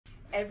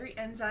Every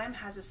enzyme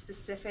has a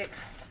specific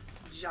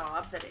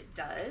job that it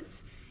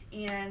does,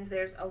 and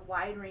there's a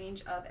wide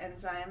range of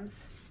enzymes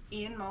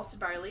in malted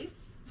barley,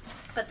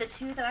 but the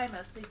two that I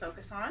mostly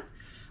focus on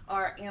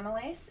are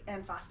amylase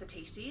and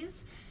phosphatases,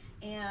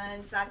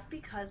 and that's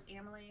because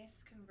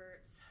amylase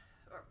converts,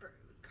 or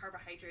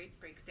carbohydrates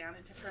breaks down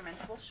into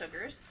fermentable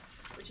sugars,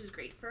 which is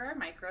great for our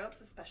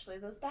microbes, especially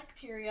those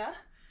bacteria.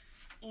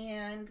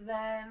 And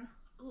then,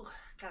 ooh,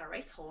 got a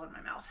rice hole in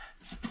my mouth.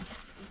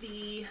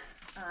 The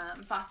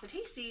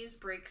phosphatases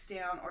breaks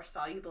down or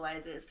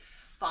solubilizes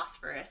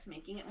phosphorus,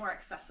 making it more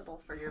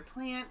accessible for your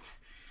plant.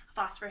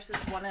 Phosphorus is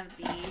one of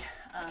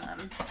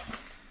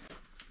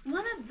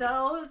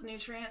those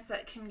nutrients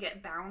that can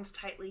get bound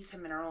tightly to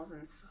minerals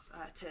and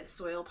to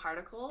soil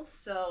particles.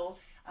 So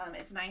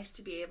it's nice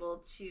to be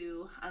able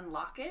to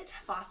unlock it.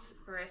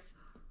 Phosphorus,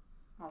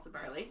 malted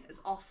barley, is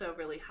also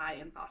really high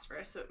in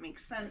phosphorus, so it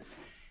makes sense,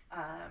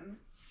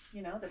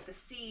 you know, that the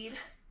seed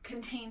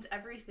contains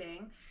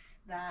everything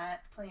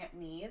that plant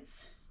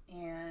needs,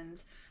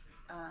 and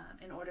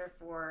in order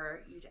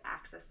for you to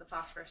access the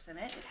phosphorus in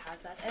it, it has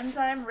that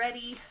enzyme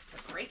ready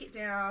to break it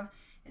down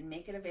and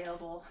make it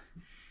available.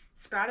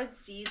 Sprouted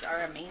seeds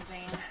are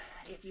amazing.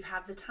 If you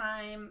have the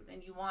time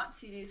and you want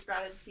to do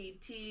sprouted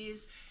seed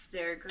teas,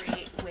 they're a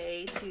great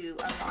way to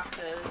unlock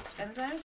those enzymes.